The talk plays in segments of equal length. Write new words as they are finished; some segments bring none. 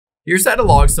Here's how to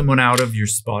log someone out of your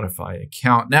Spotify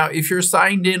account. Now, if you're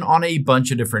signed in on a bunch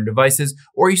of different devices,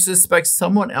 or you suspect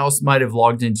someone else might have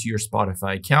logged into your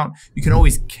Spotify account, you can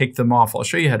always kick them off. I'll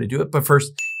show you how to do it, but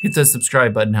first, hit the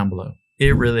subscribe button down below.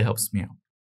 It really helps me out.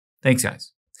 Thanks,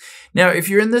 guys. Now, if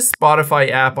you're in the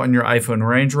Spotify app on your iPhone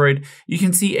or Android, you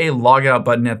can see a logout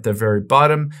button at the very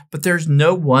bottom, but there's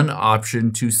no one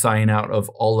option to sign out of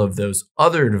all of those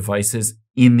other devices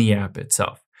in the app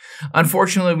itself.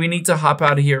 Unfortunately, we need to hop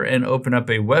out of here and open up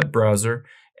a web browser,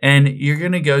 and you're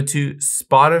going to go to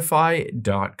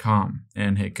spotify.com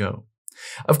and hit go.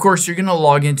 Of course, you're going to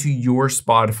log into your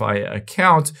Spotify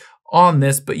account on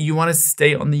this, but you want to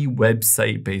stay on the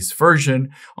website-based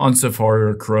version on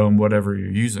Safari or Chrome, whatever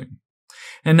you're using.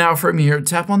 And now from here,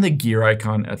 tap on the gear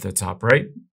icon at the top right,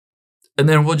 and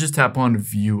then we'll just tap on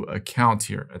View Account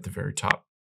here at the very top.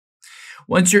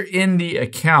 Once you're in the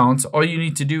account, all you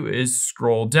need to do is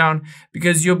scroll down,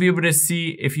 because you'll be able to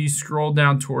see, if you scroll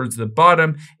down towards the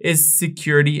bottom, is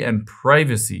security and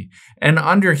privacy. And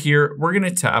under here, we're going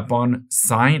to tap on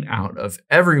Sign Out of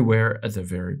Everywhere at the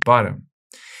very bottom.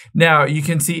 Now you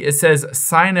can see it says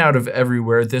sign out of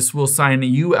everywhere. This will sign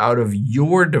you out of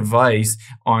your device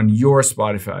on your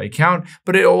Spotify account,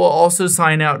 but it will also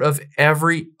sign out of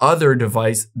every other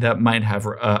device that might have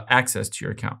access to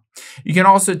your account. You can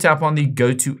also tap on the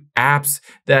go to apps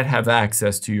that have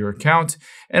access to your account.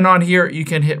 And on here, you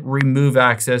can hit remove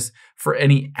access for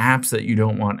any apps that you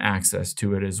don't want access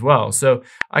to it as well. So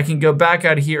I can go back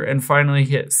out of here and finally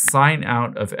hit sign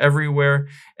out of everywhere,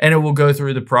 and it will go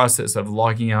through the process of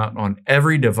logging out on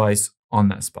every device on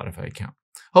that Spotify account.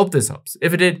 Hope this helps.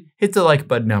 If it did, hit the like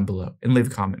button down below and leave a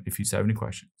comment if you have any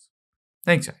questions.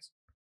 Thanks, guys.